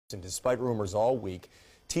And despite rumors all week,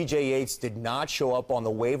 T.J. Yates did not show up on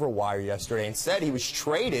the waiver wire yesterday. Instead, he was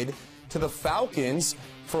traded to the Falcons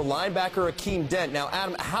for linebacker Akeem Dent. Now,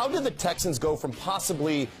 Adam, how did the Texans go from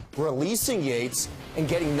possibly releasing Yates and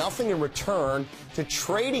getting nothing in return to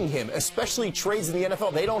trading him, especially trades in the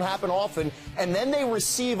NFL? They don't happen often. And then they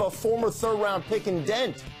receive a former third-round pick in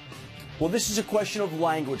Dent. Well, this is a question of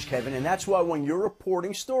language, Kevin, and that's why when you're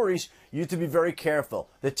reporting stories, you have to be very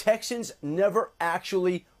careful. The Texans never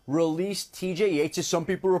actually released T.J. Yates, as some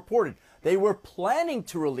people reported. They were planning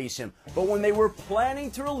to release him, but when they were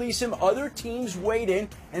planning to release him, other teams weighed in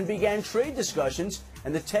and began trade discussions,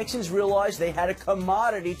 and the Texans realized they had a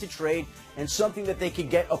commodity to trade and something that they could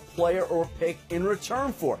get a player or a pick in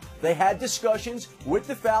return for. They had discussions with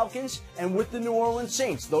the Falcons and with the New Orleans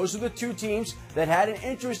Saints. Those are the two teams that had an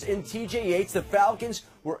interest in T.J. Yates. The Falcons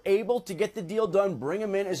were able to get the deal done, bring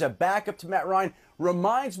him in as a backup to Matt Ryan.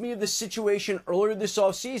 Reminds me of the situation earlier this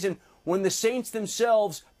offseason when the Saints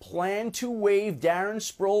themselves planned to waive Darren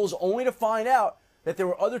Sproles, only to find out that there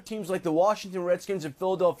were other teams like the Washington Redskins and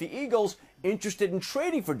Philadelphia Eagles interested in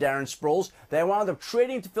trading for Darren Sproles. They wound up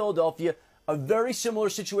trading to Philadelphia. A very similar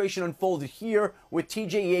situation unfolded here with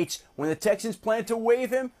T.J. Yates. When the Texans planned to waive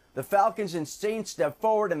him, the Falcons and Saints step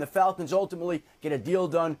forward, and the Falcons ultimately get a deal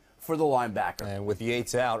done for the linebacker. And with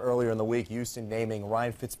Yates out earlier in the week, Houston naming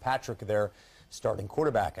Ryan Fitzpatrick their starting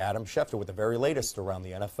quarterback. Adam Schefter with the very latest around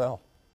the NFL.